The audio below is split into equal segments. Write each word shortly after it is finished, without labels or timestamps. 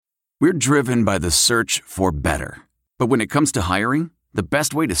We're driven by the search for better. But when it comes to hiring, the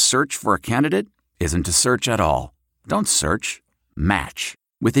best way to search for a candidate isn't to search at all. Don't search. Match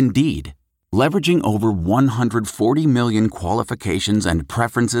with Indeed. Leveraging over 140 million qualifications and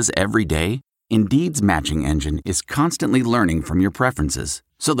preferences every day, Indeed's matching engine is constantly learning from your preferences.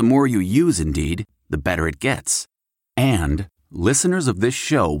 So the more you use Indeed, the better it gets. And listeners of this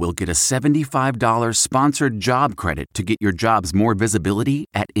show will get a $75 sponsored job credit to get your jobs more visibility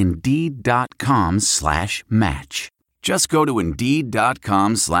at Indeed.com/match. Just go to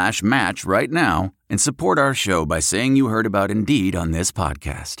Indeed.com/match right now and support our show by saying you heard about Indeed on this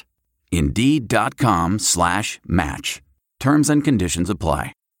podcast. Indeed.com/match. Terms and conditions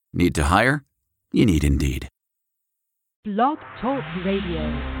apply. Need to hire? You need Indeed. Blog Talk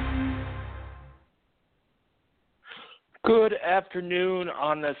Radio. Good afternoon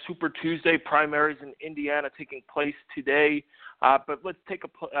on the Super Tuesday. Primaries in Indiana taking place today. But let's take a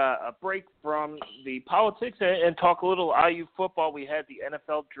break from the politics and talk a little IU football. We had the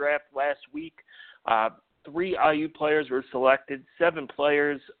NFL draft last week. 3 IU players were selected, 7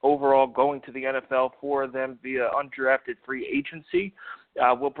 players overall going to the NFL, 4 of them via undrafted free agency.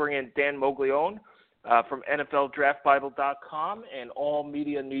 We'll bring in Dan Moglione from NFLDraftBible.com and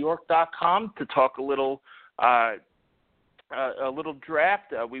AllMediaNewYork.com to talk a little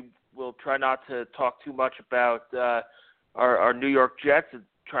draft. We will try not to talk too much about our New York Jets and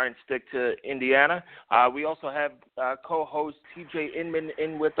try and stick to Indiana. We also have co-host TJ Inman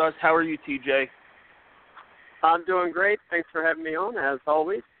in with us. How are you, TJ? I'm doing great. Thanks for having me on, as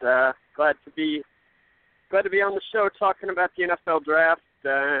always. Glad to be on the show talking about the NFL draft.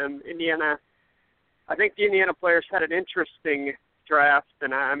 Indiana, I think the Indiana players had an interesting draft,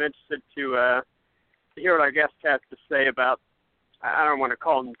 and I'm interested to hear what our guest has to say about, I don't want to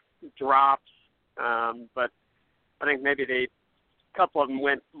call them drops, but I think maybe a couple of them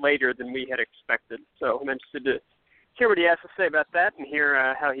went later than we had expected. So I'm interested to hear what he has to say about that and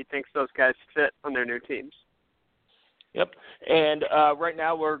hear how he thinks those guys fit on their new teams. Yep. And right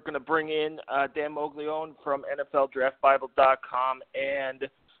now we're going to bring in Dan Moglione from NFLDraftBible.com and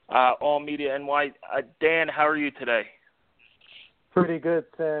All Media NY. Dan, how are you today? Pretty good,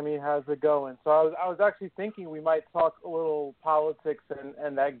 Sammy. How's it going? So I was actually thinking we might talk a little politics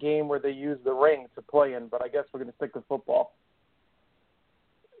and that game where they use the ring to play in, but I guess we're going to stick to football.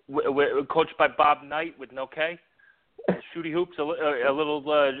 We're coached by Bob Knight with no K. Shooty hoops, a little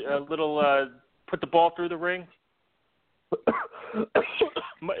put the ball through the ring.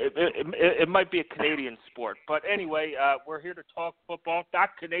 It might be a Canadian sport, but anyway, we're here to talk football,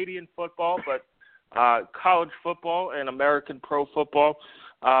 not Canadian football, but college football and American pro football.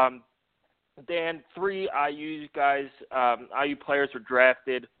 Dan, 3 IU guys, IU players were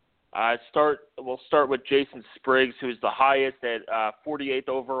drafted. We'll start with Jason Spriggs, who's the highest at 48th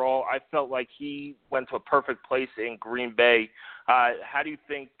overall. I felt like he went to a perfect place in Green Bay. How do you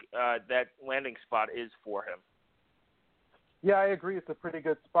think that landing spot is for him? Yeah, I agree. It's a pretty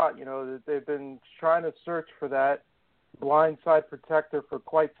good spot. You know, they've been trying to search for that blindside protector for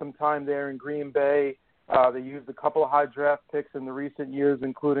quite some time there in Green Bay. They used a couple of high draft picks in the recent years,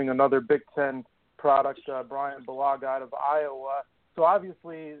 including another Big Ten product, Brian Bulaga out of Iowa. So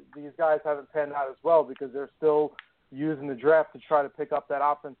obviously these guys haven't panned out as well because they're still using the draft to try to pick up that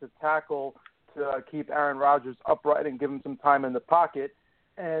offensive tackle to keep Aaron Rodgers upright and give him some time in the pocket.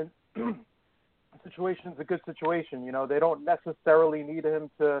 And situation's a good situation. You know, they don't necessarily need him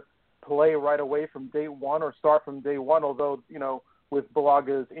to play right away from day one or start from day one, although, you know, with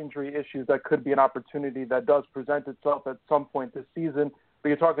Balaga's injury issues, that could be an opportunity that does present itself at some point this season. But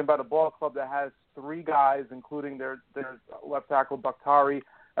you're talking about a ball club that has 3 guys, including their left tackle Bakhtari,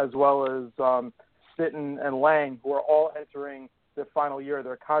 as well as Sitton and Lang, who are all entering their final year of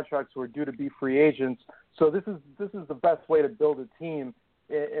their contracts, who are due to be free agents. So this is the best way to build a team.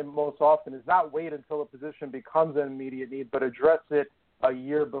 And most often is not wait until a position becomes an immediate need, but address it a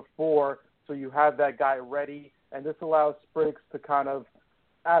year before so you have that guy ready. And this allows Spriggs to kind of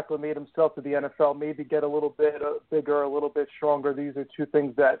acclimate himself to the NFL, maybe get a little bit bigger, a little bit stronger. These are 2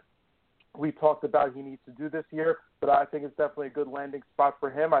 things that we talked about he needs to do this year, but I think it's definitely a good landing spot for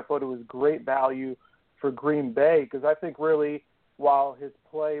him. I thought it was great value for Green Bay because I think really while his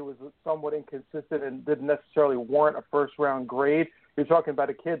play was somewhat inconsistent and didn't necessarily warrant a first-round grade, you're talking about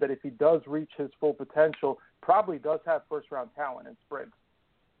a kid that if he does reach his full potential, probably does have first-round talent in Spriggs.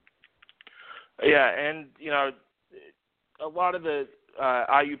 Yeah, and, you know, a lot of the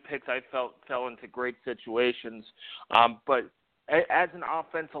IU picks I felt fell into great situations. But as an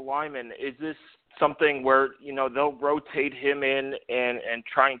offensive lineman, is this something where, you know, they'll rotate him in and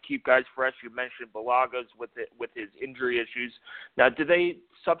try and keep guys fresh? You mentioned Balaga's with his injury issues. Now, do they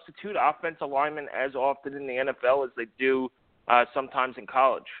substitute offensive linemen as often in the NFL as they do sometimes in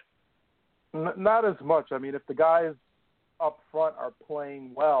college? Not as much. I mean, if the guys up front are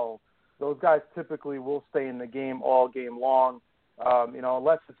playing well, those guys typically will stay in the game all game long. You know,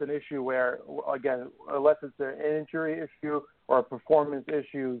 unless it's an issue where, again, unless it's an injury issue or a performance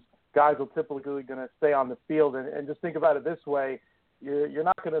issues, guys are typically going to stay on the field. And just think about it this way: you're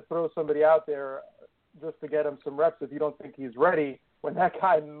not going to throw somebody out there just to get him some reps if you don't think he's ready, when that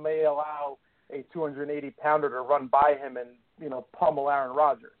guy may allow a 280-pounder to run by him and, you know, pummel Aaron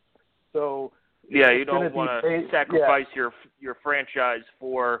Rodgers. So yeah, you don't want to sacrifice your franchise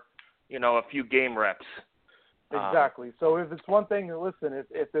for, you know, a few game reps. Exactly. So if it's one thing, listen,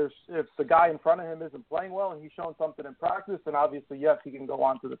 if the guy in front of him isn't playing well and he's shown something in practice, then obviously, yes, he can go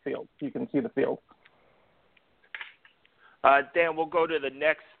onto the field. He can see the field. Dan, we'll go to the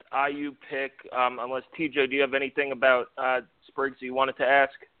next IU pick, unless, TJ, do you have anything about Spriggs you wanted to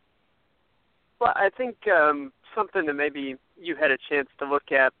ask? Well, I think something that maybe you had a chance to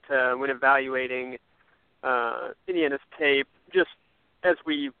look at when evaluating Indiana's tape, just as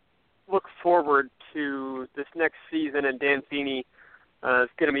we look forward to this next season and Dan Feeney is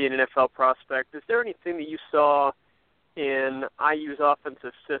going to be an NFL prospect, is there anything that you saw in IU's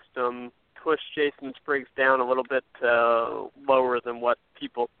offensive system push Jason Spriggs down a little bit lower than what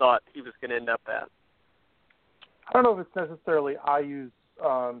people thought he was going to end up at? I don't know if it's necessarily IU's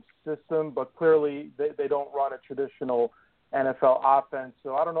system, but clearly they don't run a traditional NFL offense.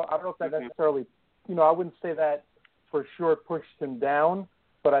 So I don't know if that necessarily, you know, I wouldn't say that for sure pushed him down,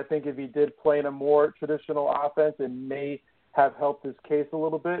 but I think if he did play in a more traditional offense, it may have helped his case a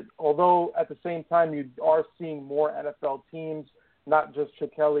little bit. Although at the same time, you are seeing more NFL teams, not just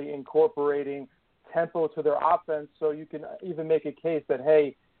Chip Kelly, incorporating tempo to their offense. So you can even make a case that,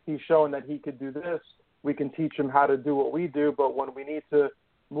 hey, he's shown that he could do this. We can teach him how to do what we do, but when we need to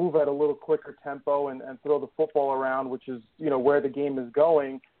move at a little quicker tempo and throw the football around, which is, you know, where the game is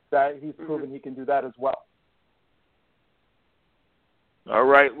going, that he's proven he can do that as well. All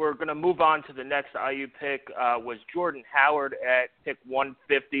right, we're going to move on to the next IU pick. Was Jordan Howard at pick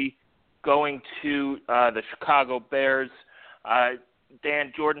 150, going to the Chicago Bears.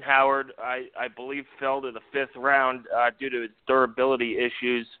 Dan, Jordan Howard, I believe, fell to the 5th round due to his durability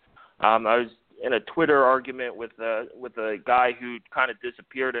issues. I was in a Twitter argument with a guy who kind of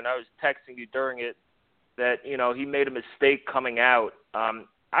disappeared, and I was texting you during it that, you know, he made a mistake coming out.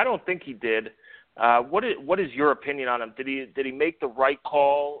 I don't think he did. What is your opinion on him? Did he make the right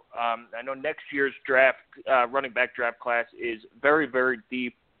call? I know next year's draft running back draft class is very, very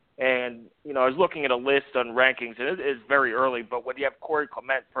deep, and, you know, I was looking at a list on rankings, and it is very early. But when you have Corey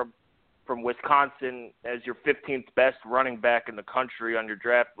Clement from Wisconsin as your 15th best running back in the country on your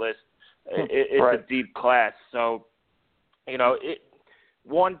draft list, it's right. A deep class. So, you know,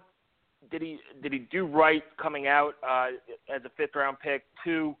 did he do right coming out as a 5th round pick?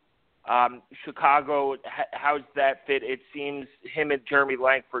 2, Chicago, how's that fit? It seems him and Jeremy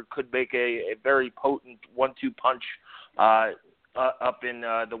Langford could make a very potent 1-2 punch up in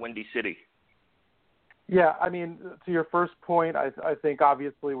the Windy City. Yeah, I mean, to your first point, I think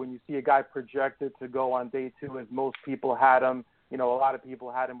obviously when you see a guy projected to go on day 2, as most people had him, you know, a lot of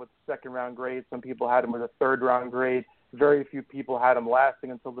people had him with the 2nd round grade. Some people had him with a 3rd round grade. Very few people had him lasting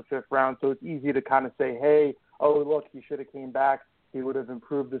until the 5th round. So it's easy to kind of say, hey, oh, look, he should have came back. He would have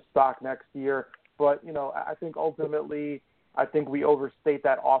improved his stock next year. But, you know, I think ultimately, we overstate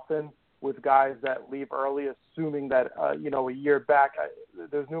that often with guys that leave early, assuming that, you know, a year back,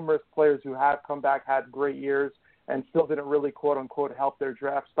 there's numerous players who have come back, had great years, and still didn't really, quote unquote, help their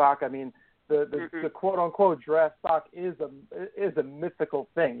draft stock. I mean, the quote unquote draft stock is a mythical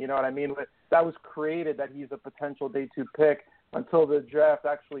thing. You know what I mean? That was created that he's a potential day 2 pick until the draft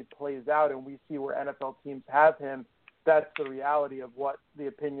actually plays out and we see where NFL teams have him. That's the reality of what the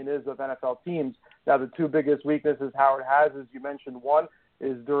opinion is of NFL teams. Now, the 2 biggest weaknesses Howard has, as you mentioned, one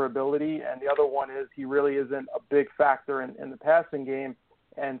is durability, and the other one is he really isn't a big factor in the passing game.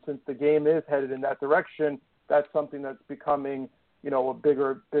 And since the game is headed in that direction, that's something that's becoming, you know, a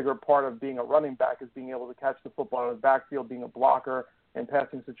bigger part of being a running back, is being able to catch the football in the backfield, being a blocker in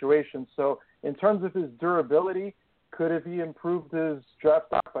passing situations. So in terms of his durability, could have he improved his draft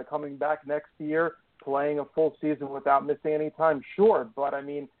stock by coming back next year, playing a full season without missing any time? Sure, but I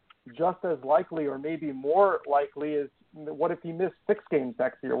mean, just as likely or maybe more likely is, what if he missed 6 games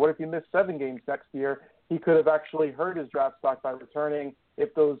next year? What if he missed 7 games next year? He could have actually hurt his draft stock by returning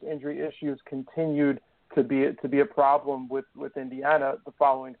if those injury issues continued to be a problem with Indiana the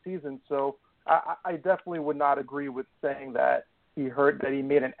following season. So I definitely would not agree with saying that he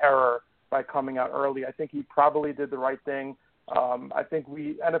made an error by coming out early. I think he probably did the right thing. I think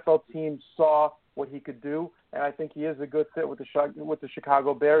NFL teams saw what he could do, and I think he is a good fit with the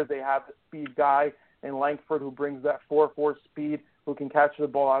Chicago Bears. They have a speed guy in Langford who brings that 4.4 speed, who can catch the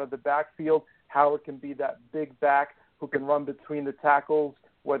ball out of the backfield. Howard can be that big back who can run between the tackles,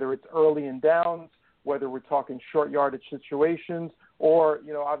 whether it's early in downs, whether we're talking short yardage situations, or,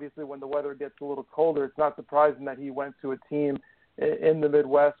 obviously when the weather gets a little colder, it's not surprising that he went to a team in the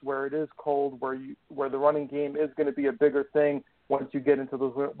Midwest where it is cold, where the running game is going to be a bigger thing once you get into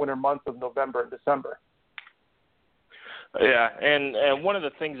those winter months of November and December. Yeah, and one of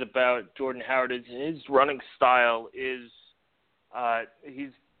the things about Jordan Howard is his running style is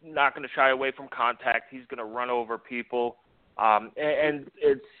he's not going to shy away from contact. He's going to run over people. And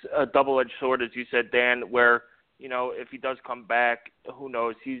it's a double-edged sword, as you said, Dan, where, if he does come back, who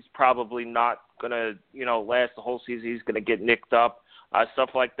knows? He's probably not going to, last the whole season. He's going to get nicked up,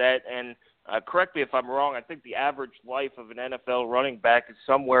 stuff like that. And correct me if I'm wrong, I think the average life of an NFL running back is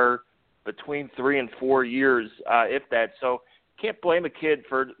somewhere between 3 and 4 years, if that. So can't blame a kid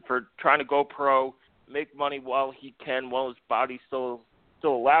for trying to go pro, make money while he can, while his body still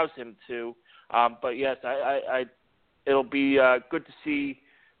allows him to. But, yes, it'll be good to see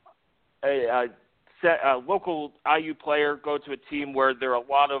a local IU player go to a team where there are a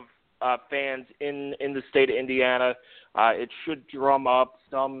lot of fans in the state of Indiana. It should drum up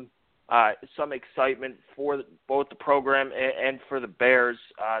some excitement for both the program and for the Bears.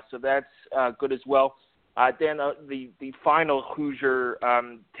 So that's good as well. Dan, the final Hoosier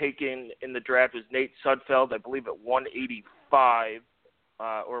taken in the draft was Nate Sudfeld, I believe at 185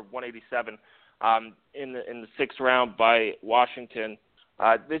 or 187. In the sixth round by Washington.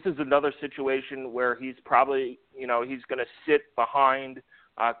 This is another situation where he's probably, he's going to sit behind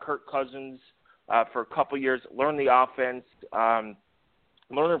Kirk Cousins for a couple years, learn the offense,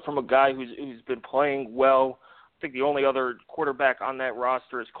 learn it from a guy who's been playing well. I think the only other quarterback on that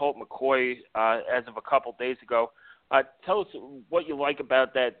roster is Colt McCoy as of a couple days ago. Tell us what you like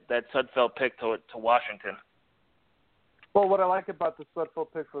about that Sudfeld pick to Washington. Well, what I like about the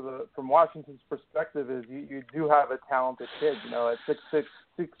Sudfeld pick from Washington's perspective is you do have a talented kid. At 6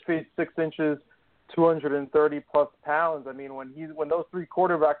 feet 6 inches, 230 plus pounds. I mean, when those three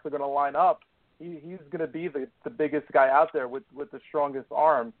quarterbacks are going to line up, he's going to be the biggest guy out there with the strongest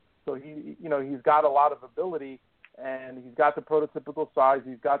arm. So he's got a lot of ability, and he's got the prototypical size.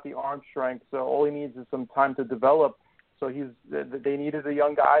 He's got the arm strength. So all he needs is some time to develop. So they needed a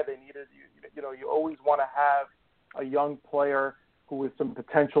young guy. They needed you always want to have a young player who with some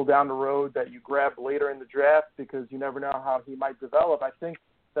potential down the road that you grab later in the draft because you never know how he might develop. I think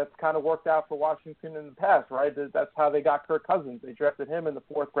that's kind of worked out for Washington in the past, right? That's how they got Kirk Cousins. They drafted him in the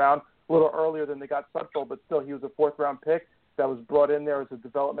fourth round, a little earlier than they got Sudfeld, but still he was a fourth-round pick that was brought in there as a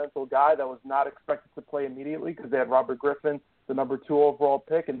developmental guy that was not expected to play immediately because they had Robert Griffin, the number 2 overall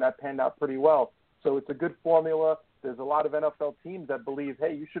pick, and that panned out pretty well. So it's a good formula. There's a lot of NFL teams that believe,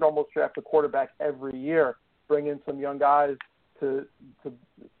 hey, you should almost draft a quarterback every year. Bring in some young guys to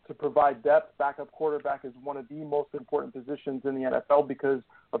provide depth. Backup quarterback is one of the most important positions in the NFL because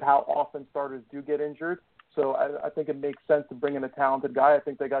of how often starters do get injured. So I think it makes sense to bring in a talented guy. I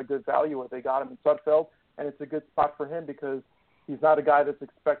think they got good value where they got him in Sudfeld, and it's a good spot for him because he's not a guy that's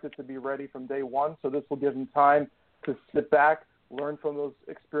expected to be ready from day one. So this will give him time to sit back, learn from those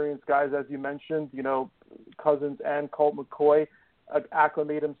experienced guys, as you mentioned, Cousins and Colt McCoy,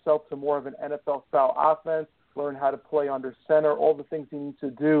 acclimate himself to more of an NFL-style offense, learn how to play under center, all the things he needs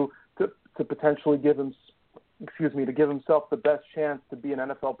to do to potentially give himself the best chance to be an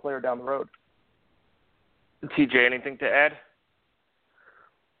NFL player down the road. TJ, anything to add?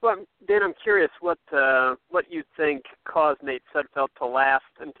 Well, Dan, I'm curious what you think caused Nate Sudfeld to last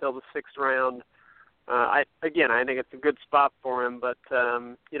until the sixth round. I think it's a good spot for him, but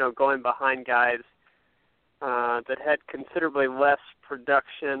going behind guys that had considerably less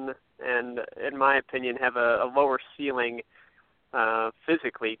production and, in my opinion, have a lower ceiling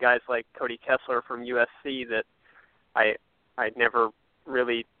physically. Guys like Cody Kessler from USC that I never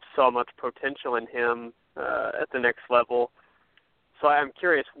really saw much potential in him at the next level. So I'm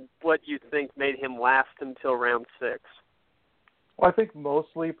curious what you think made him last until round 6. Well, I think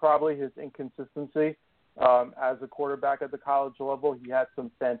mostly probably his inconsistency as a quarterback at the college level. He had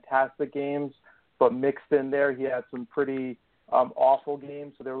some fantastic games, but mixed in there, he had some pretty awful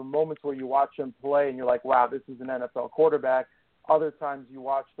games. So there were moments where you watch him play and you're like, wow, this is an NFL quarterback. Other times you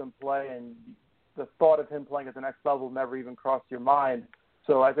watch him play and the thought of him playing at the next level never even crossed your mind.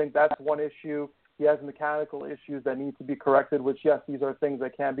 So I think that's one issue. He has mechanical issues that need to be corrected, which, yes, these are things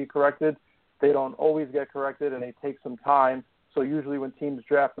that can be corrected. They don't always get corrected, and they take some time. So usually when teams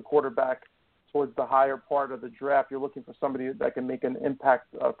draft the quarterback towards the higher part of the draft, you're looking for somebody that can make an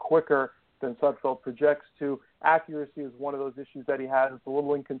impact quicker than Sudfeld projects to. Accuracy is one of those issues that he has. It's a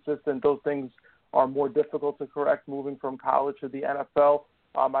little inconsistent. Those things are more difficult to correct moving from college to the NFL.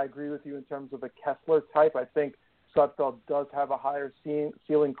 I agree with you in terms of a Kessler type. I think Sudfeld does have a higher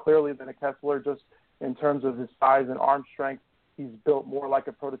ceiling clearly than a Kessler just in terms of his size and arm strength. He's built more like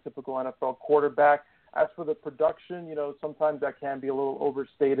a prototypical NFL quarterback. As for the production, sometimes that can be a little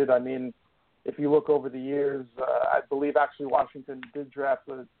overstated. I mean, if you look over the years, I believe actually Washington did draft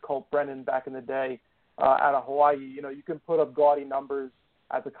Colt Brennan back in the day out of Hawaii. You can put up gaudy numbers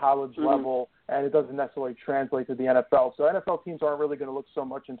at the college level, and it doesn't necessarily translate to the NFL. So NFL teams aren't really going to look so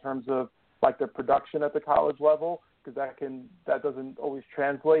much in terms of like their production at the college level because that doesn't always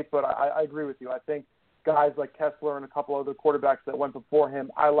translate. But I agree with you. I think guys like Kessler and a couple other quarterbacks that went before him,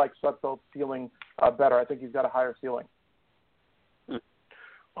 I like Sudfeld's ceiling better. I think he's got a higher ceiling.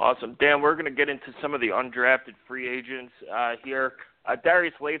 Awesome. Dan, we're going to get into some of the undrafted free agents here.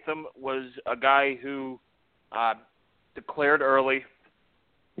 Darius Latham was a guy who declared early.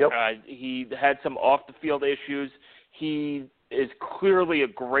 Yep. He had some off-the-field issues. He is clearly a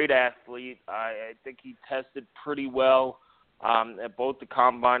great athlete. I think he tested pretty well at both the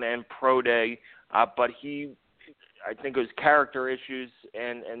Combine and Pro Day. But I think it was character issues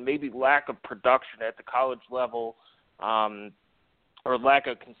and maybe lack of production at the college level or lack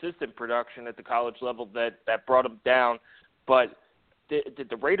of consistent production at the college level that brought him down. But did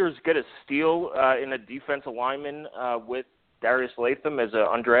the Raiders get a steal in a defensive lineman with Darius Latham as an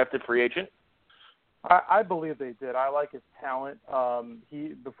undrafted free agent? I believe they did. I like his talent.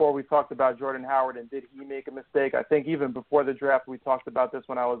 Before we talked about Jordan Howard and did he make a mistake, I think even before the draft we talked about this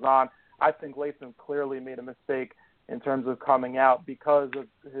when I was on, I think Latham clearly made a mistake in terms of coming out because of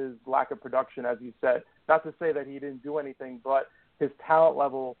his lack of production, as you said. Not to say that he didn't do anything, but his talent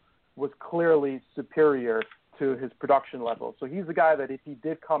level was clearly superior to his production level. So he's a guy that if he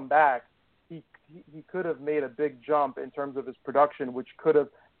did come back, he could have made a big jump in terms of his production, which could have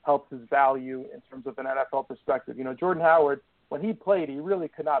helped his value in terms of an NFL perspective. Jordan Howard, when he played, he really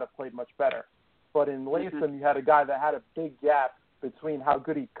could not have played much better. But in Latham, you had a guy that had a big gap between how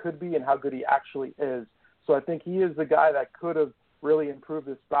good he could be and how good he actually is. So I think he is the guy that could have really improved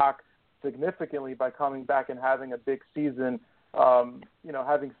his stock significantly by coming back and having a big season.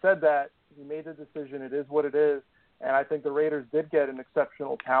 Having said that, he made the decision. It is what it is. And I think the Raiders did get an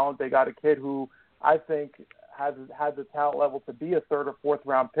exceptional talent. They got a kid who I think had the talent level to be a third or fourth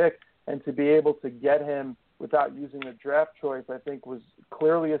round pick, and to be able to get him without using a draft choice, I think was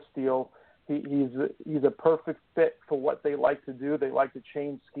clearly a steal. He's a perfect fit for what they like to do. They like to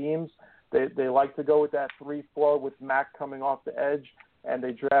change schemes. They like to go with that 3-4 with Mack coming off the edge, and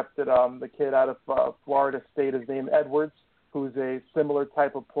they drafted the kid out of Florida State, his name Edwards, who's a similar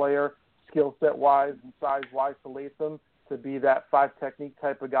type of player, skill set wise and size wise to Latham, to be that 5 technique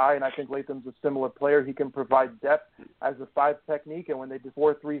type of guy. And I think Latham's a similar player. He can provide depth as a 5 technique, and when they do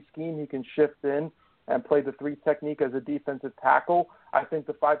 4-3 scheme, he can shift in and play the 3 technique as a defensive tackle. I think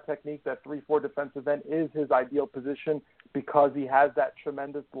the 5 technique, that 3-4 defensive end, is his ideal position because he has that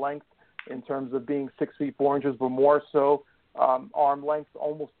tremendous length in terms of being 6 feet 4 inches, but more so arm length,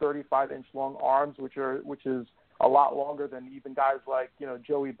 almost 35-inch long arms, which is a lot longer than even guys like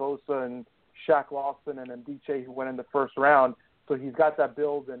Joey Bosa and Shaq Lawson and Ndiche, who went in the first round. So he's got that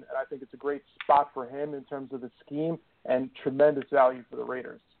build, and I think it's a great spot for him in terms of the scheme and tremendous value for the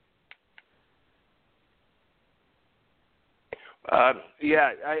Raiders.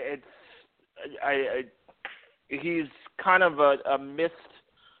 He's kind of a missed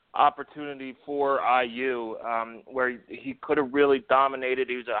opportunity for IU, where he could have really dominated.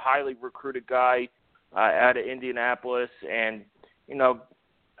 He was a highly recruited guy out of Indianapolis, and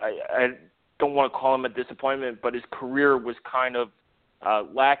I don't want to call him a disappointment, but his career was kind of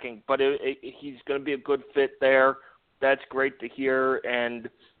lacking. But he's going to be a good fit there. That's great to hear, and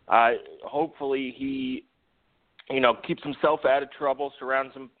hopefully he keeps himself out of trouble,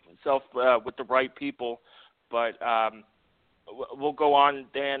 surrounds himself with the right people. But we'll go on,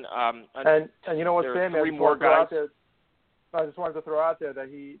 Dan. And you know what, Sam? 3 more guys. I just wanted to throw out there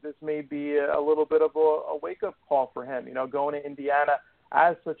that this may be a little bit of a wake-up call for him. Going to Indiana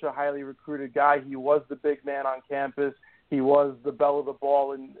as such a highly recruited guy, he was the big man on campus. He was the belle of the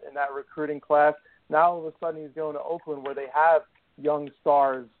ball in that recruiting class. Now all of a sudden he's going to Oakland, where they have young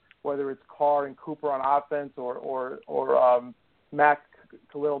stars, whether it's Carr and Cooper on offense or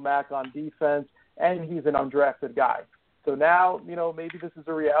Khalil Mack on defense, and he's an undrafted guy. So now, maybe this is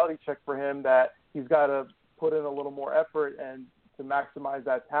a reality check for him that he's got to put in a little more effort and to maximize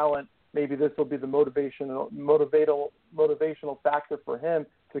that talent maybe this will be the motivational factor for him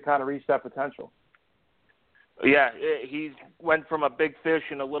to kind of reach that potential. Yeah, he went from a big fish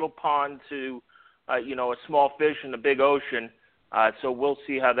in a little pond to, a small fish in the big ocean. So we'll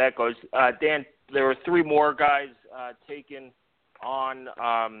see how that goes. Dan, there were 3 more guys taken on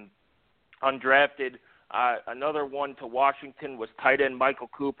undrafted. Another one to Washington was tight end Michael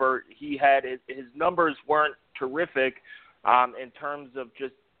Cooper. He had his numbers weren't terrific in terms of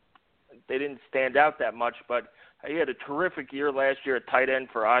just they didn't stand out that much, but he had a terrific year last year at tight end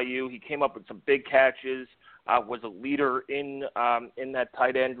for IU. He came up with some big catches, was a leader in that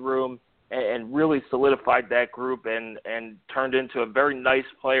tight end room, and really solidified that group and turned into a very nice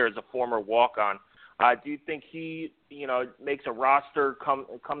player as a former walk-on. Do you think he, makes a roster come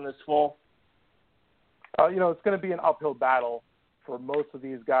this fall? It's going to be an uphill battle for most of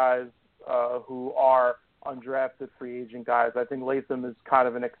these guys who are undrafted free agent guys. I think Latham is kind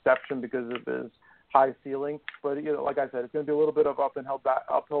of an exception because of his high ceiling. But, like I said, it's going to be a little bit of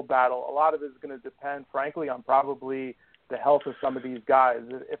uphill battle. A lot of it is going to depend, frankly, on probably the health of some of these guys.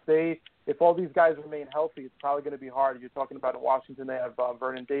 If all these guys remain healthy, it's probably going to be hard. You're talking about in Washington, they have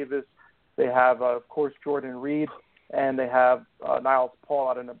Vernon Davis. They have, of course, Jordan Reed, and they have Niles Paul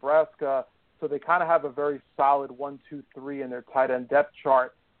out of Nebraska. So they kind of have a very solid 1, 2, 3 in their tight end depth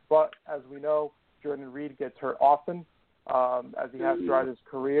chart. But as we know, Jordan Reed gets hurt often, as he has throughout his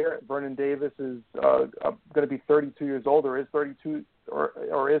career. Vernon Davis is going to be 32 years old, or is 32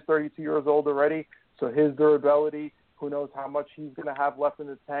 years old already. So his durability, who knows how much he's going to have left in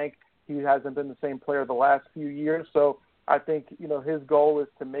his tank. He hasn't been the same player the last few years. So I think, his goal is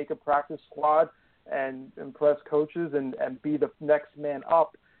to make a practice squad and impress coaches and be the next man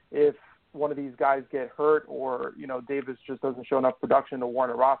up if one of these guys get hurt or, Davis just doesn't show enough production to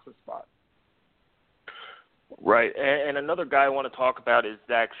warrant a roster spot. Right. And another guy I want to talk about is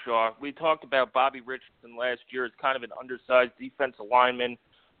Zach Shaw. We talked about Bobby Richardson last year as kind of an undersized defensive lineman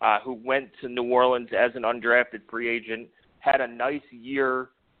who went to New Orleans as an undrafted free agent, had a nice year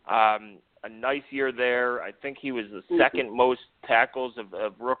there. I think he was the second most tackles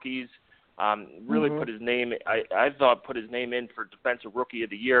of rookies. Really put his name – I thought put his name in for Defensive Rookie of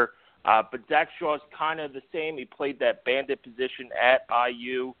the Year. But Zach Shaw's kind of the same. He played that bandit position at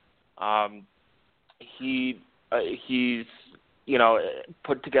IU. He's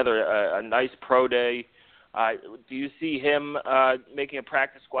put together a nice pro day. Do you see him making a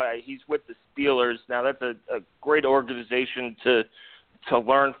practice squad? He's with the Steelers now. That's a great organization to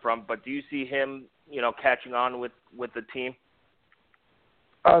learn from. But do you see him catching on with the team?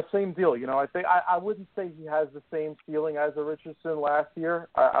 Same deal. I think I wouldn't say he has the same ceiling as a Richardson last year.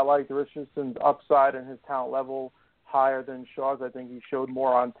 I like Richardson's upside and his talent level higher than Shaw's. I think he showed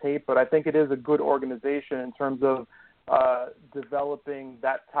more on tape, but I think it is a good organization in terms of developing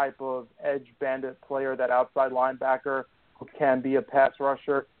that type of edge bandit player, that outside linebacker who can be a pass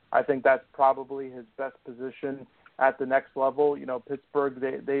rusher. I think that's probably his best position at the next level. Pittsburgh,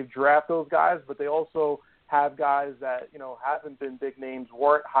 they've drafted those guys, but they also have guys that, haven't been big names,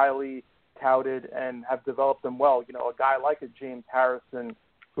 weren't highly touted, and have developed them well. A guy like a James Harrison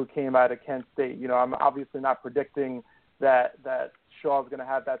who came out of Kent State. I'm obviously not predicting that Shaw's going to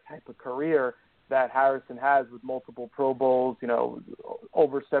have that type of career that Harrison has with multiple Pro Bowls,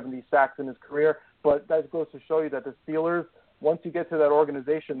 over 70 sacks in his career. But that goes to show you that the Steelers, once you get to that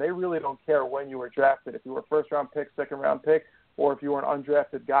organization, they really don't care when you were drafted. If you were a first-round pick, second-round pick, or if you were an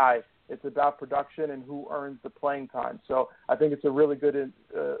undrafted guy, it's about production and who earns the playing time. So I think it's a really good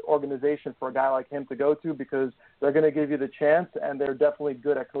organization for a guy like him to go to because they're going to give you the chance, and they're definitely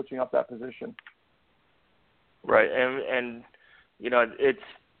good at coaching up that position. Right, and it's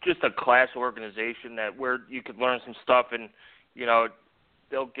just a class organization where you could learn some stuff, and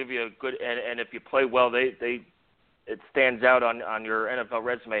they'll give you a good and if you play well, it stands out on your NFL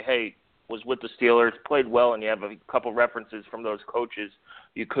resume. Hey, was with the Steelers, played well, and you have a couple references from those coaches.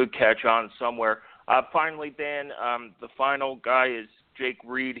 You could catch on somewhere. Finally, Dan, the final guy is Jake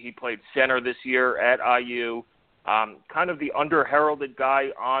Reed. He played center this year at IU. Kind of the under-heralded guy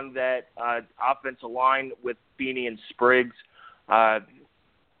on that offensive line with Beanie and Spriggs.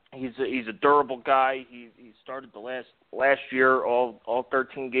 He's a durable guy. He started the last year, all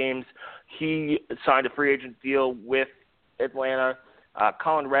 13 games. He signed a free agent deal with Atlanta.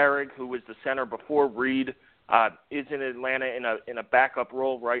 Colin Rarig, who was the center before Reed, is in Atlanta in a backup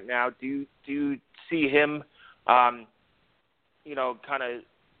role right now. Do you see him, kind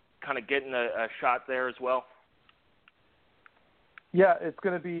of getting a shot there as well? Yeah, it's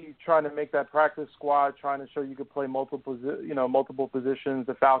going to be trying to make that practice squad, trying to show you could play multiple positions.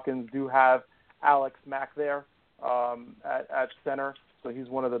 The Falcons do have Alex Mack there, at center. So he's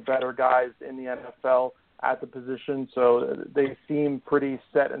one of the better guys in the NFL at the position. So they seem pretty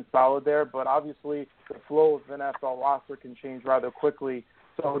set and solid there. But obviously the flow of the NFL roster can change rather quickly.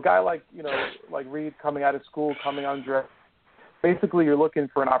 So a guy like Reed coming out of school, coming undrafted, basically you're looking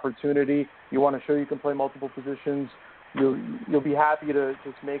for an opportunity. You want to show you can play multiple positions. You'll be happy to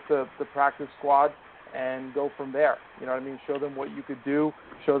just make the practice squad and go from there. You know what I mean? Show them what you could do.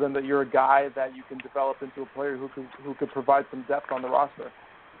 Show them that you're a guy that you can develop into a player who could provide some depth on the roster.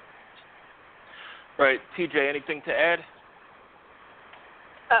 Right. TJ, anything to add?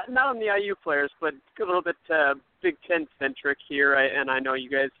 Not on the IU players, but a little bit Big Ten-centric here. And I know you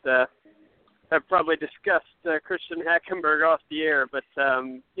guys have probably discussed Christian Hackenberg off the air, but,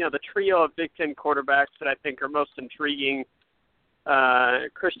 the trio of Big Ten quarterbacks that I think are most intriguing,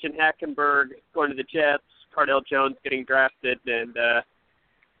 Christian Hackenberg going to the Jets, Cardale Jones getting drafted and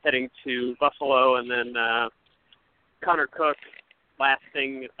heading to Buffalo, and then Connor Cook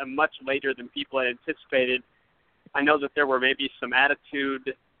lasting much later than people had anticipated. I know that there were maybe some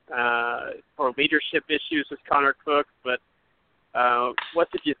attitude or leadership issues with Connor Cook, but what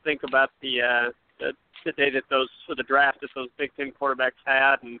did you think about the day that the draft that those Big Ten quarterbacks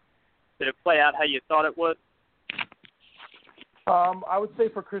had, and did it play out how you thought it would? I would say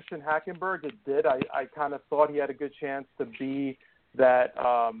for Christian Hackenberg, it did. I kind of thought he had a good chance to be that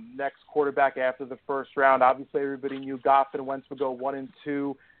next quarterback after the first round. Obviously, everybody knew Goff and Wentz would go 1 and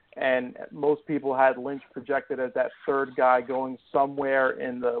 2, and most people had Lynch projected as that third guy going somewhere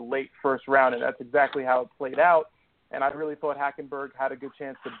in the late first round, and that's exactly how it played out. And I really thought Hackenberg had a good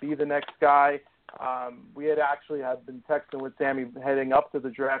chance to be the next guy. We had been texting with Sammy heading up to the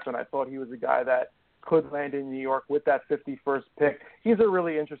draft, and I thought he was a guy that could land in New York with that 51st pick. He's a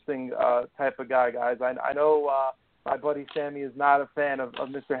really interesting type of guy, guys. I know my buddy Sammy is not a fan of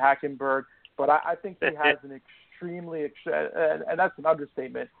Mr. Hackenberg, but I think he has an extremely, and that's an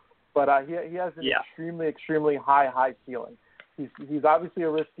understatement, but he has an extremely high ceiling. He's obviously a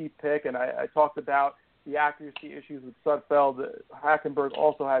risky pick, and I talked about the accuracy issues with Sudfeld. Hackenberg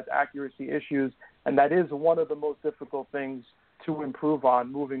also has accuracy issues, and that is one of the most difficult things to improve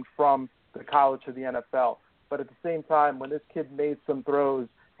on moving from the college to the NFL. But at the same time, when this kid made some throws,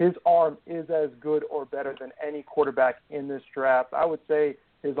 his arm is as good or better than any quarterback in this draft. I would say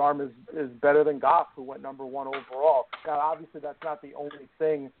his arm is better than Goff, who went number 1 overall. Now, obviously, that's not the only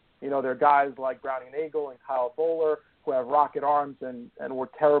thing. There are guys like Browning Nagel and Kyle Bowler who have rocket arms and were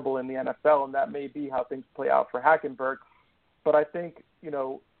terrible in the NFL, and that may be how things play out for Hackenberg. But I think,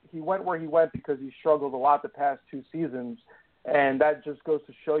 he went where he went because he struggled a lot the past 2 seasons, and that just goes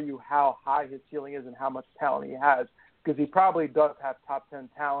to show you how high his ceiling is and how much talent he has, because he probably does have top 10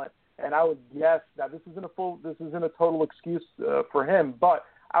 talent. And I would guess that this isn't a total excuse for him, but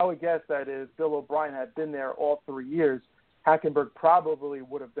I would guess that if Bill O'Brien had been there all 3 years, Hackenberg probably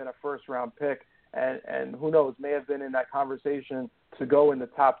would have been a first-round pick, and who knows, may have been in that conversation to go in the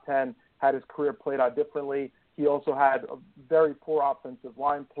top 10 had his career played out differently. He also had a very poor offensive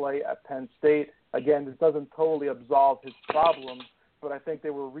line play at Penn State. Again, this doesn't totally absolve his problems, but I think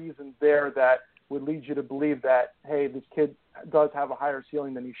there were reasons there that would lead you to believe that, hey, this kid does have a higher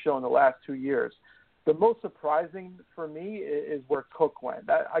ceiling than he's shown the last 2 years. The most surprising for me is where Cook went.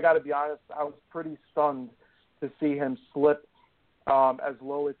 I got to be honest, I was pretty stunned to see him slip as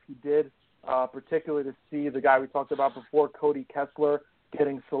low as he did, particularly to see the guy we talked about before, Cody Kessler,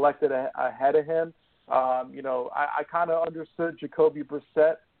 getting selected ahead of him. I kind of understood Jacoby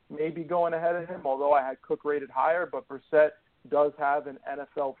Brissett maybe going ahead of him, although I had Cook rated higher, but Brissett does have an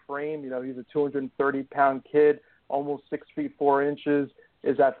NFL frame. He's a 230-pound kid, almost 6 feet 4 inches,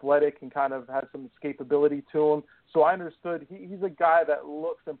 is athletic and kind of has some escapability to him. So I understood he's a guy that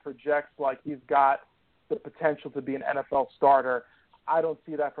looks and projects like he's got the potential to be an NFL starter. I don't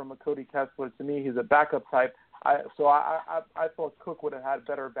see that from a Cody Kessler. To me, he's a backup type. I thought Cook would have had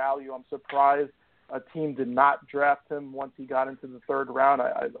better value. I'm surprised a team did not draft him once he got into the 3rd round.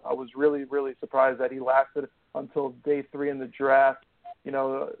 I was really, really surprised that he lasted until day 3 in the draft.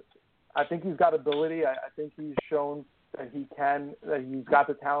 I think he's got ability. I think he's shown that he's got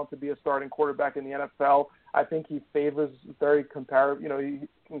the talent to be a starting quarterback in the NFL. I think he favors in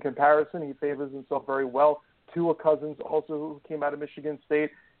comparison, he favors himself very well. Tua Cousins also, who came out of Michigan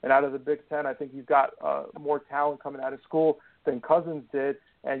State and out of the Big Ten. I think he's got more talent coming out of school than Cousins did.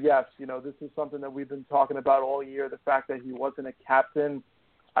 And yes, this is something that we've been talking about all year, the fact that he wasn't a captain.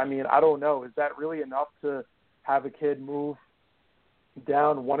 I mean, I don't know. Is that really enough to have a kid move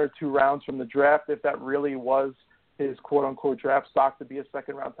down 1 or 2 rounds from the draft if that really was his quote-unquote draft stock to be a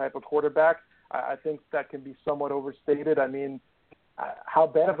second-round type of quarterback? I think that can be somewhat overstated. I mean, how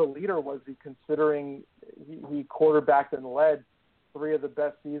bad of a leader was he considering, he quarterbacked and led 3 of the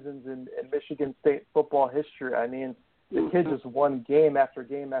best seasons in Michigan State football history. I mean, the kid just won game after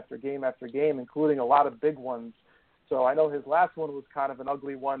game after game after game, including a lot of big ones. So I know his last one was kind of an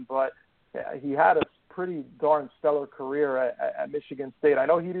ugly one, but he had a pretty darn stellar career at Michigan State. I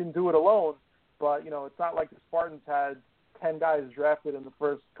know he didn't do it alone, but, it's not like the Spartans had 10 guys drafted in the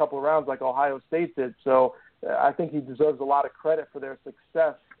first couple of rounds like Ohio State did. So I think he deserves a lot of credit for their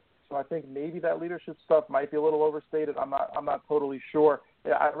success. So I think maybe that leadership stuff might be a little overstated. I'm not totally sure.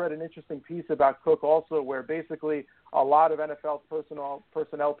 I read an interesting piece about Cook also, where basically a lot of NFL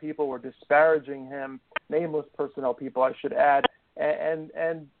personnel people were disparaging him, nameless personnel people, I should add.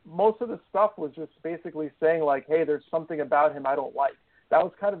 And most of the stuff was just basically saying, like, hey, there's something about him I don't like. That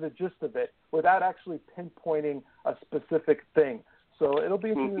was kind of the gist of it, without actually pinpointing a specific thing. So it'll be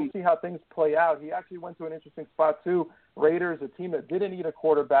interesting to see how things play out. He actually went to an interesting spot, too. Raiders, a team that didn't need a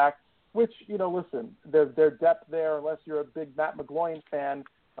quarterback, which, listen, their depth there, unless you're a big Matt McGloin fan,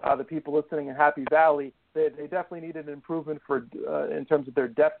 the people listening in Happy Valley, they definitely needed an improvement in terms of their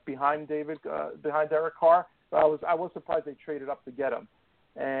depth behind Derek Carr. I was surprised they traded up to get him.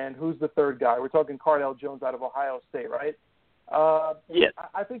 And who's the third guy? We're talking Cardale Jones out of Ohio State, right? Yes.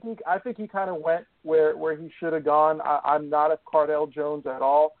 I think he kind of went where he should have gone. I'm not a Cardale Jones at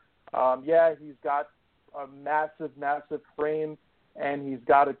all. He's got a massive, massive frame, and he's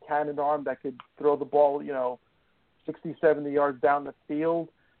got a cannon arm that could throw the ball, 60, 70 yards down the field.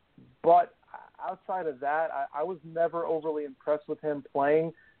 But outside of that, I was never overly impressed with him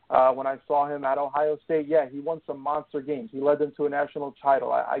playing. When I saw him at Ohio State, he won some monster games. He led them to a national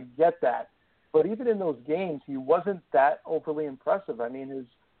title. I get that. But even in those games, he wasn't that overly impressive. I mean,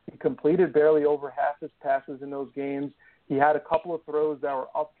 he completed barely over half his passes in those games. He had a couple of throws that were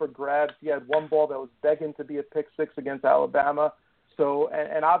up for grabs. He had one ball that was begging to be a pick six against Alabama. So,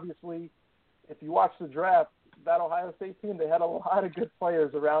 and obviously, if you watch the draft, that Ohio State team, they had a lot of good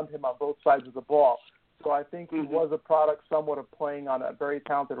players around him on both sides of the ball. So I think he was a product somewhat of playing on a very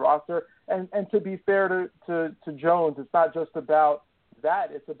talented roster. And to be fair to Jones, it's not just about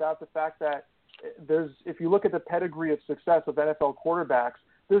that. It's about the fact that if you look at the pedigree of success of NFL quarterbacks,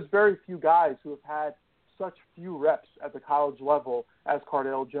 there's very few guys who have had such few reps at the college level as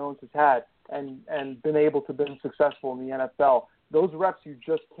Cardale Jones has had and been able to be successful in the NFL. Those reps you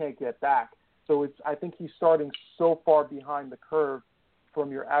just can't get back. So I think he's starting so far behind the curve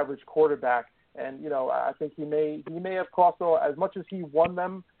from your average quarterback. And, I think he may have cost, as much as he won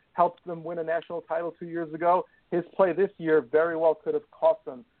them, helped them win a national title 2 years ago, his play this year very well could have cost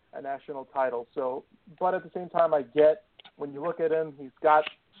them a national title. So, but at the same time, I get when you look at him, he's got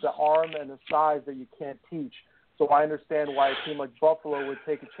the arm and the size that you can't teach. So I understand why a team like Buffalo would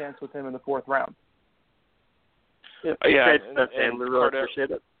take a chance with him in the 4th round. Appreciate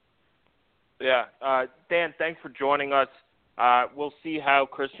it. Yeah, Dan, thanks for joining us. We'll see how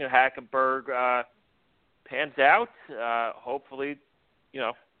Christian Hackenberg pans out. Hopefully,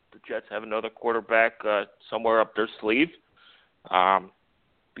 the Jets have another quarterback somewhere up their sleeve.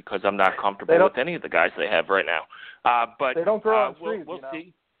 Because I'm not comfortable with any of the guys they have right now. But they don't grow on trees, we'll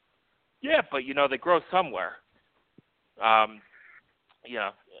see. Yeah, but they grow somewhere.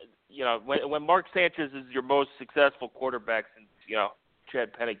 When Mark Sanchez is your most successful quarterback since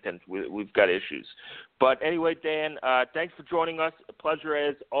Chad Pennington, we've got issues. But anyway, Dan, thanks for joining us. A pleasure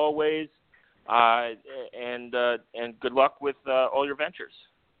as always, and good luck with all your ventures.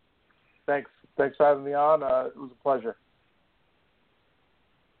 Thanks for having me on. It was a pleasure.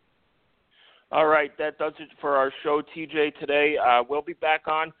 All right, that does it for our show, TJ, today. We'll be back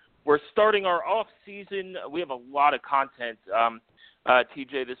on. We're starting our off-season. We have a lot of content,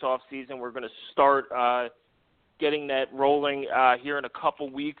 TJ, this off-season. We're going to start getting that rolling here in a couple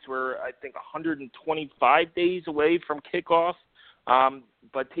weeks. We're, I think, 125 days away from kickoff.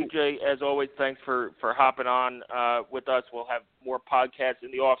 But, TJ, as always, thanks for hopping on with us. We'll have more podcasts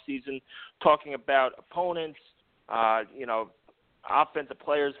in the off-season talking about opponents, offensive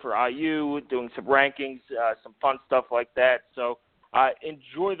players for IU, doing some rankings, some fun stuff like that. So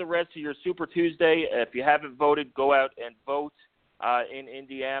enjoy the rest of your Super Tuesday. If you haven't voted, go out and vote in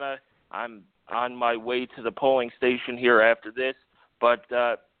Indiana. I'm on my way to the polling station here after this. But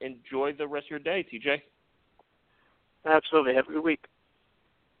enjoy the rest of your day, TJ. Absolutely. Have a good week.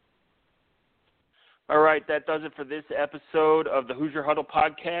 All right, that does it for this episode of the Hoosier Huddle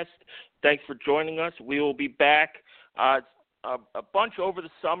podcast. Thanks for joining us. We will be back a bunch over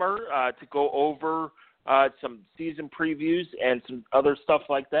the summer to go over some season previews and some other stuff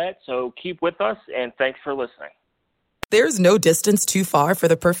like that. So keep with us, and thanks for listening. There's no distance too far for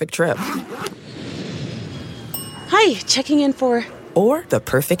the perfect trip. Hi, checking in for... Or the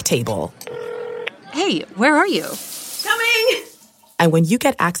perfect table. Hey, where are you? Coming! And when you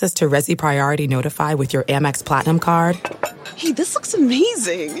get access to Resi Priority Notify with your Amex Platinum card... Hey, this looks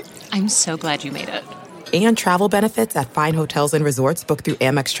amazing! I'm so glad you made it. And travel benefits at fine hotels and resorts booked through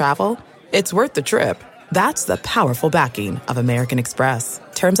Amex Travel, it's worth the trip. That's the powerful backing of American Express.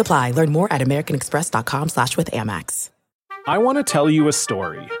 Terms apply. Learn more at americanexpress.com/withAmex. I want to tell you a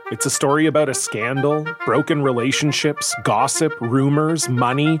story. It's a story about a scandal, broken relationships, gossip, rumors,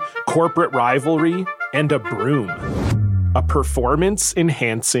 money, corporate rivalry, and a broom. A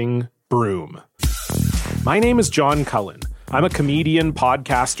performance-enhancing broom. My name is John Cullen. I'm a comedian,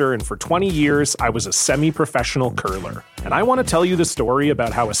 podcaster, and for 20 years, I was a semi-professional curler. And I want to tell you the story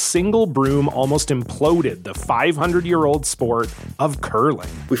about how a single broom almost imploded the 500-year-old sport of curling.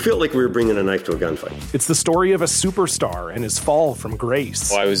 We felt like we were bringing a knife to a gunfight. It's the story of a superstar and his fall from grace.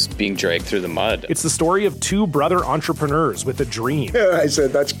 Well, I was being dragged through the mud. It's the story of two brother entrepreneurs with a dream. I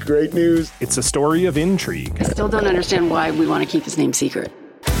said, that's great news. It's a story of intrigue. I still don't understand why we want to keep his name secret.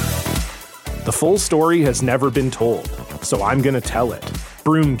 The full story has never been told, so I'm going to tell it.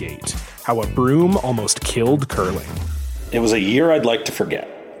 Broomgate, how a broom almost killed curling. It was a year I'd like to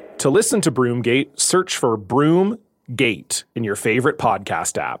forget. To listen to Broomgate, search for Broomgate in your favorite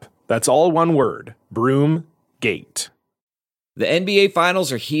podcast app. That's all one word, Broomgate. The NBA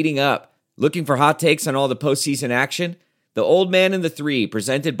Finals are heating up. Looking for hot takes on all the postseason action? The Old Man and the Three,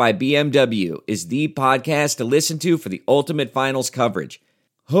 presented by BMW, is the podcast to listen to for the ultimate finals coverage.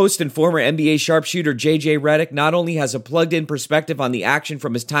 Host and former NBA sharpshooter JJ Redick not only has a plugged-in perspective on the action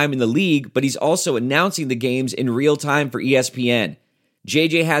from his time in the league, but he's also announcing the games in real time for ESPN.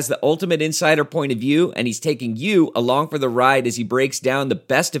 JJ has the ultimate insider point of view, and he's taking you along for the ride as he breaks down the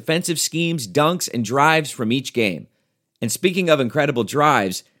best defensive schemes, dunks, and drives from each game. And speaking of incredible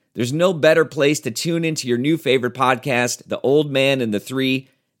drives, there's no better place to tune into your new favorite podcast, The Old Man and the Three,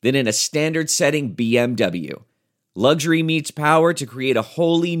 than in a standard-setting BMW. Luxury meets power to create a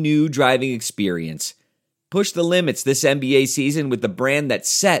wholly new driving experience. Push the limits this NBA season with the brand that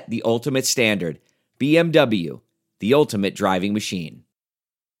set the ultimate standard. BMW, the ultimate driving machine.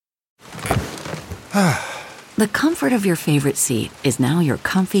 The comfort of your favorite seat is now your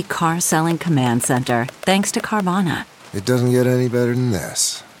comfy car-selling command center, thanks to Carvana. It doesn't get any better than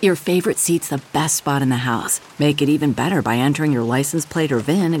this. Your favorite seat's the best spot in the house. Make it even better by entering your license plate or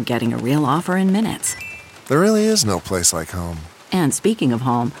VIN and getting a real offer in minutes. There really is no place like home. And speaking of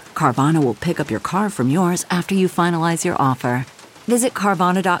home, Carvana will pick up your car from yours after you finalize your offer. Visit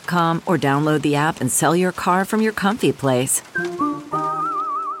Carvana.com or download the app and sell your car from your comfy place.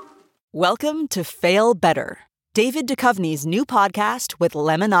 Welcome to Fail Better, David Duchovny's new podcast with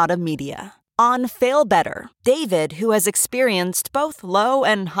Lemonada Media. On Fail Better, David, who has experienced both low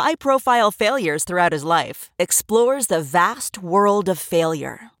and high-profile failures throughout his life, explores the vast world of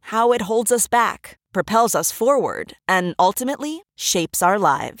failure, how it holds us back, propels us forward, and ultimately shapes our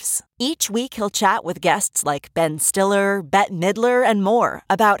lives. Each week he'll chat with guests like Ben Stiller, Bette Midler, and more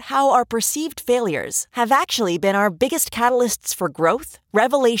about how our perceived failures have actually been our biggest catalysts for growth,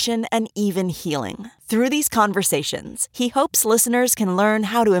 revelation, and even healing. Through these conversations, he hopes listeners can learn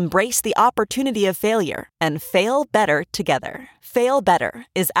how to embrace the opportunity of failure and fail better together. Fail Better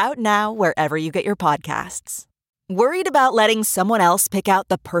is out now wherever you get your podcasts. Worried about letting someone else pick out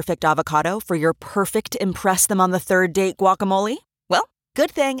the perfect avocado for your perfect impress-them-on-the-third-date guacamole? Well,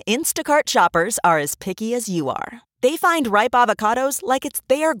 good thing Instacart shoppers are as picky as you are. They find ripe avocados like it's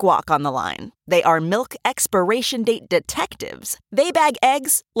their guac on the line. They are milk expiration date detectives. They bag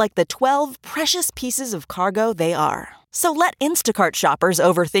eggs like the 12 precious pieces of cargo they are. So let Instacart shoppers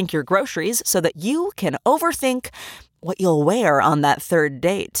overthink your groceries so that you can overthink what you'll wear on that third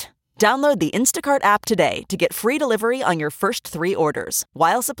date. Download the Instacart app today to get free delivery on your first 3 orders,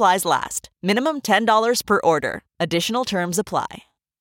 while supplies last. Minimum $10 per order. Additional terms apply.